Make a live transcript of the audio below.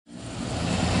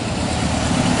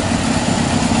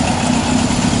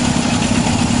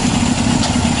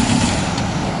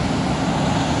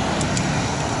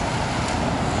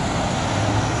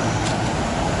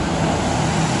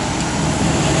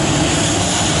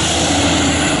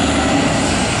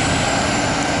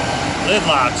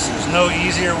Lidlox. There's no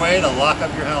easier way to lock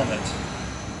up your helmet.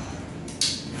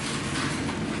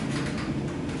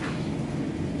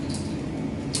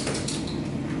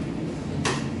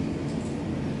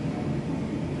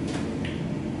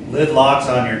 Lidlox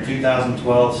on your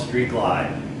 2012 Street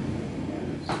Glide.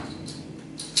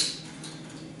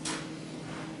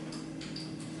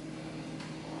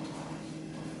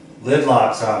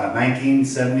 Lidlox on a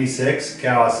 1976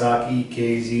 Kawasaki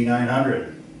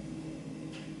KZ900.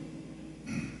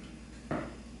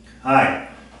 Hi,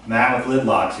 Matt with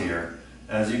Lidlox here.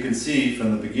 As you can see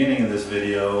from the beginning of this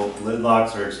video,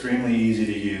 Lidlox are extremely easy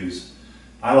to use.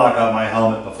 I lock up my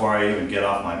helmet before I even get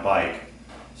off my bike.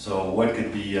 So what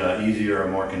could be easier or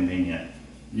more convenient?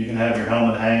 You can have your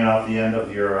helmet hanging off the end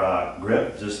of your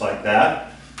grip just like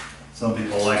that. Some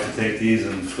people like to take these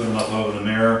and put them up over the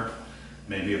mirror.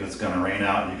 Maybe if it's going to rain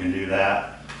out, you can do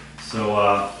that.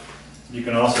 So you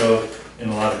can also, in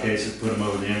a lot of cases, put them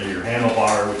over the end of your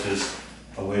handlebar, which is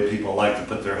a way people like to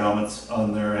put their helmets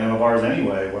on their handlebars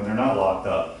anyway when they're not locked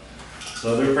up.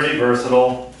 So they're pretty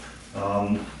versatile.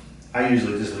 I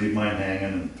usually just leave mine hanging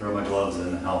and throw my gloves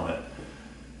in the helmet.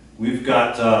 We've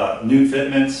got new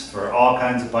fitments for all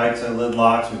kinds of bikes at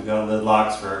Lidlox. We've got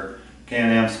Lidlox for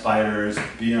Can-Am Spyders,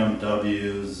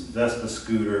 BMWs, Vespa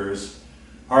scooters,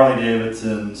 Harley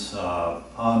Davidsons,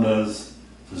 Hondas,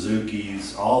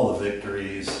 Suzukis, all the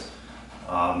Victories.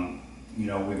 You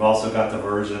know, we've also got the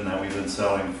version that we've been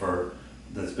selling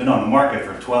that's been on the market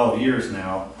for 12 years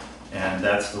now, and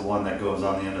that's the one that goes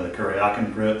on the end of the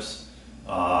Kuryakin grips.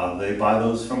 They buy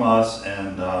those from us,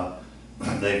 and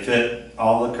they fit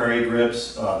all the Curry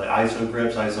grips, the ISO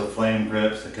grips, ISO flame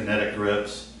grips, the kinetic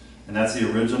grips, and that's the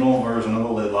original version of the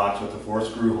Lidlox with the 4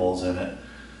 screw holes in it.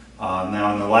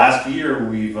 Now in the last year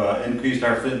we've increased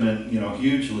our fitment,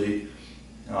 hugely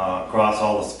across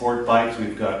all the sport bikes.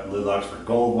 We've got Lidlox for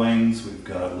Gold Wings, we've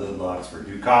got Lidlox for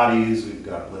Ducatis, we've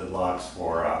got Lidlox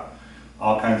for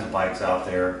all kinds of bikes out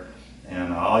there.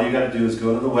 And all you got to do is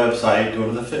go to the website, go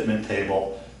to the fitment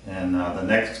table, and the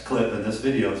next clip in this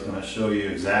video is going to show you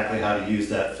exactly how to use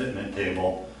that fitment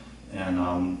table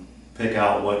and pick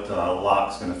out what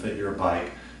lock's going to fit your bike.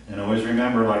 And always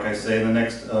remember, like I say in the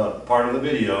next part of the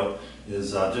video,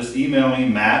 is just email me,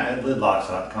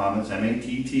 matt@lidlox.com. It's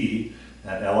M-A-T-T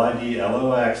at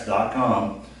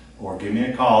LIDLOX.com, or give me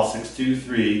a call,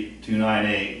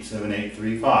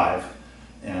 623-298-7835.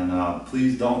 And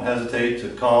please don't hesitate to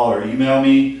call or email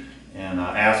me and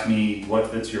ask me what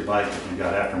fits your bike. If you've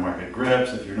got aftermarket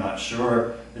grips, if you're not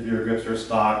sure if your grips are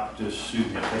stock, just shoot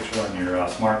me a picture on your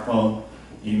smartphone.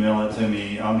 Email it to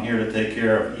me. I'm here to take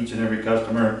care of each and every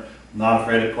customer. I'm not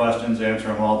afraid of questions, answer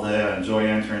them all day. I enjoy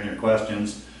answering your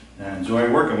questions and enjoy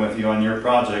working with you on your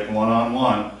project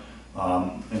one-on-one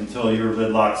until your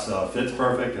Lidlox fits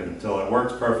perfect and until it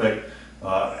works perfect.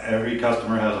 Every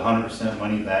customer has a 100%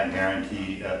 money back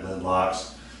guarantee at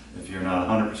Lidlox. If you're not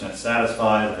 100%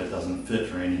 satisfied, if it doesn't fit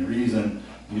for any reason,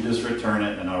 you just return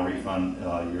it and I'll refund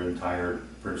your entire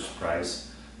purchase price.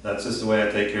 That's just the way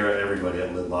I take care of everybody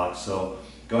at Lidlox. So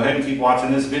go ahead and keep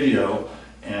watching this video,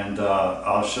 and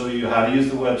I'll show you how to use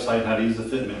the website, how to use the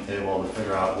fitment table to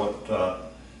figure out what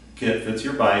kit fits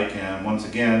your bike. And once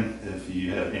again, if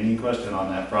you have any question on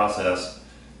that process,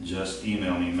 just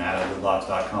email me,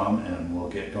 matt@lidlox.com, and we'll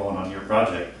get going on your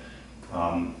project.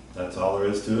 That's all there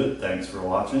is to it. Thanks for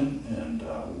watching, and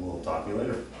we'll talk to you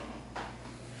later.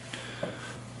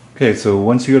 Okay, so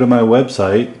once you go to my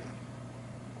website,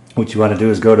 what you want to do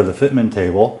is go to the fitment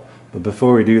table. But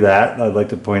before we do that, I'd like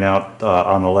to point out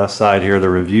on the left side here, the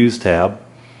reviews tab.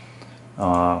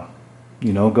 Go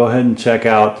ahead and check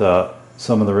out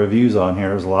some of the reviews on here.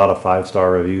 There's a lot of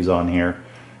 5-star reviews on here,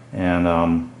 and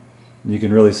you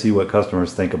can really see what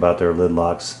customers think about their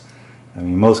Lidlox. I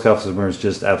mean, most customers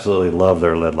just absolutely love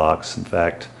their Lidlox. In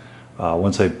fact,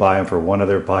 once they buy them for one of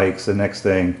their bikes, the next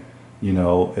thing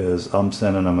is I'm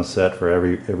sending them a set for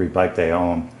every bike they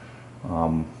own.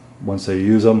 Once they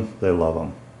use them, they love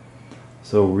them.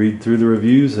 So read through the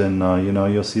reviews, and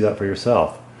you'll see that for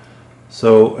yourself.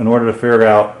 So in order to figure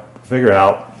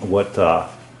out what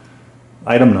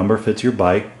item number fits your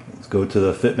bike, let's go to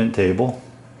the fitment table,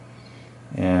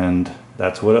 and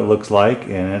that's what it looks like,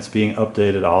 and it's being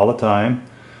updated all the time.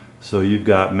 So you've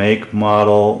got make,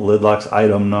 model, Lidlox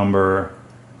item number,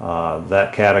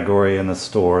 that category in the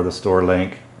store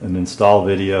link, an install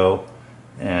video,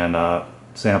 and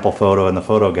sample photo in the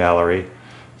photo gallery.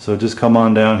 So just come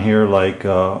on down here, like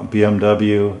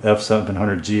BMW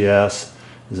F700 GS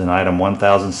is an item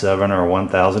 1007 or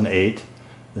 1008.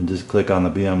 Then just click on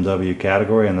the BMW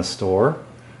category in the store,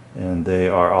 and they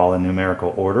are all in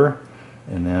numerical order.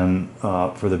 And then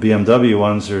for the BMW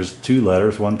ones, there's 2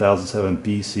 letters, 1007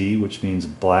 BC, which means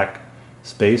black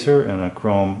spacer, and a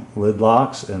chrome lid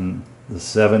locks, and the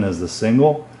 7 is the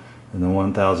single, and the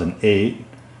 1008,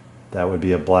 that would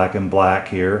be a black and black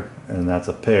here, and that's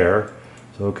a pair.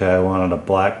 So okay, I wanted a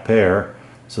black pair,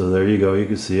 so there you go, you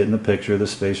can see it in the picture. The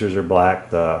spacers are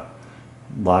black, the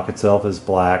lock itself is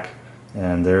black,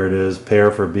 and there it is,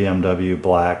 pair for BMW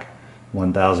black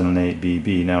 1008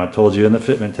 BB. Now I told you in the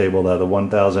fitment table that the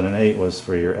 1008 was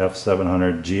for your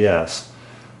F700 GS.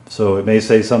 So it may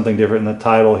say something different in the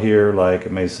title here, like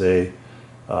it may say,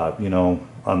 you know,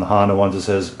 on the Honda ones it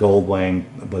says Gold Wing,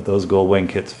 but those Gold Wing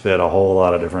kits fit a whole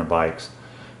lot of different bikes.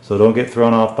 So don't get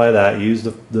thrown off by that. Use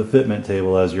the fitment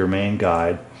table as your main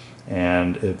guide.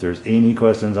 And if there's any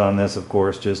questions on this, of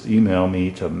course, just email me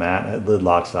to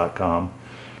matt@lidlox.com,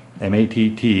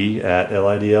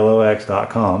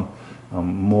 matt@lidlox.com. I'm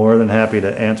more than happy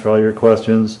to answer all your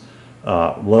questions.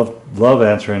 Love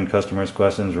answering customers'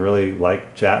 questions. Really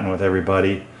like chatting with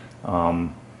everybody.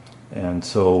 And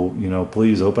so, you know,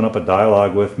 please open up a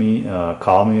dialogue with me.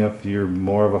 Call me if you're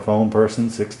more of a phone person,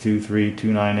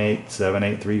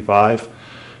 623-298-7835.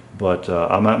 But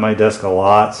I'm at my desk a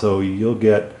lot, so you'll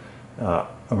get a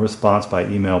response by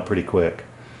email pretty quick.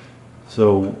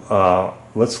 So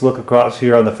let's look across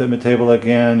here on the fitment table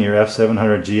again. Your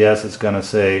F700 GS, it's going to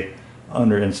say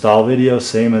under install video,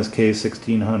 same as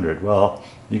K1600. Well,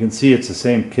 you can see it's the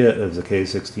same kit as the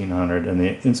K1600, and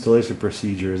the installation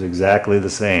procedure is exactly the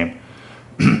same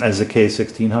as the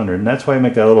K1600, and that's why I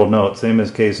make that little note, same as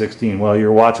K16. Well,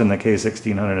 you're watching the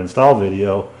K1600 install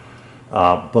video,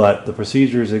 but the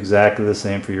procedure is exactly the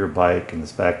same for your bike, and in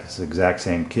fact it's the exact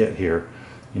same kit here.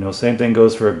 You know, same thing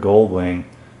goes for a Gold Wing.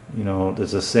 You know,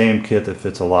 it's the same kit that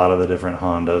fits a lot of the different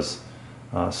Hondas.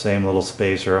 Same little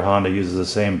spacer. Honda uses the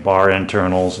same bar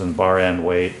internals and bar end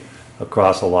weight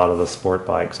across a lot of the sport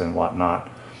bikes and whatnot.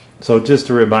 So just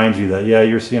to remind you that, yeah,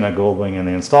 you're seeing a Gold Wing in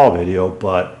the install video,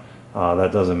 but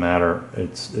that doesn't matter.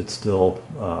 It's still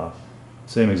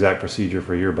same exact procedure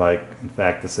for your bike. In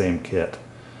fact, the same kit.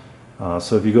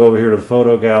 So if you go over here to the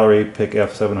photo gallery, pick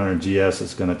F700 GS,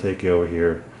 it's going to take you over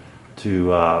here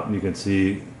to, you can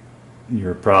see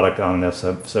your product on an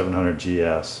F700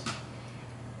 GS.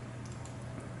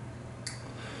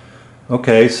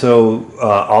 Okay, so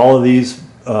all of these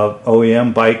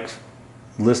OEM bike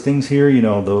listings here, you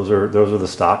know, those are the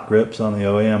stock grips on the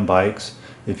OEM bikes.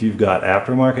 If you've got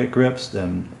aftermarket grips,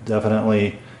 then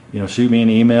definitely, you know, shoot me an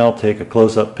email, take a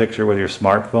close-up picture with your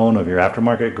smartphone of your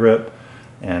aftermarket grip,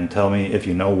 and tell me if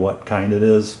you know what kind it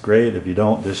is. Great. If you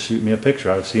don't, just shoot me a picture.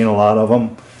 I've seen a lot of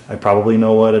them. I probably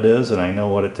know what it is, and I know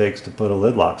what it takes to put a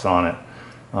lid locks on it.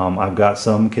 I've got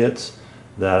some kits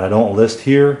that I don't list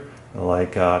here,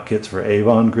 like kits for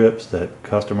Avon grips that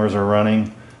customers are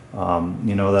running,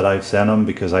 you know, that I've sent them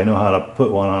because I know how to put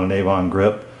one on an Avon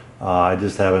grip. I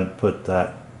just haven't put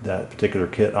that particular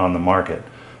kit on the market.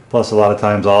 Plus, a lot of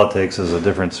times all it takes is a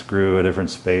different screw, a different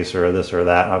spacer, or this or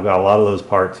that. I've got a lot of those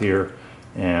parts here,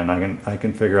 and I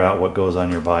can figure out what goes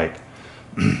on your bike.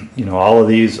 You know, all of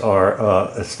these are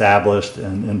established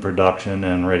and in production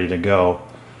and ready to go.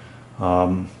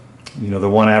 You know, the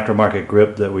one aftermarket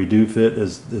grip that we do fit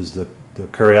is the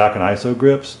Kuriak and ISO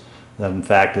grips. That in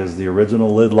fact is the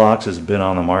original Lidlox, has been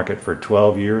on the market for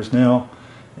 12 years now.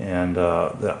 And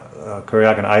the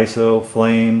Kuriak and ISO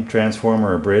flame,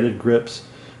 transformer, or braided grips,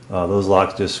 those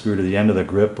locks just screw to the end of the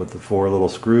grip with the 4 little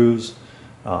screws.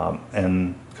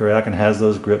 And Kuriak has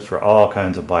those grips for all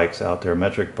kinds of bikes out there,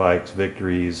 metric bikes,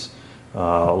 Victories, a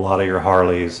lot of your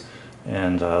Harleys,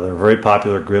 and they're a very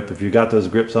popular grip. If you got those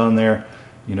grips on there,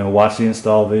 you know, watch the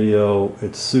install video.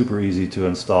 It's super easy to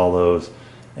install those.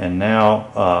 And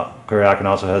now Kuriak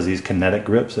also has these kinetic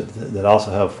grips that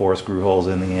also have 4 screw holes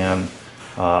in the end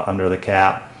under the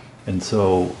cap, and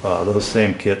so those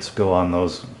same kits go on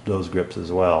those grips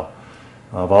as well.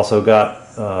 I've also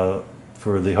got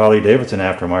for the Harley-Davidson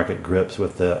aftermarket grips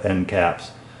with the end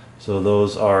caps. So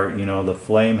those are, you know, the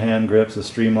flame hand grips, the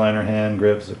streamliner hand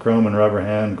grips, the chrome and rubber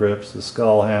hand grips, the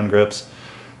skull hand grips.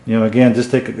 You know, again,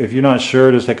 just if you're not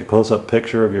sure, just take a close-up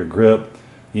picture of your grip,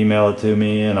 email it to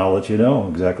me, and I'll let you know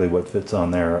exactly what fits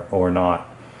on there or not.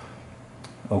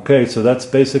 Okay, so that's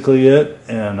basically it,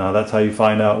 and that's how you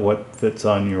find out what fits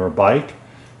on your bike.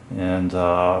 And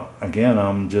again,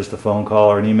 I'm just a phone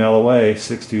call or an email away.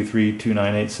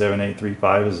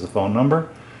 623-298-7835 is the phone number.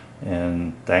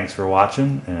 And thanks for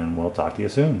watching, and we'll talk to you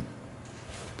soon.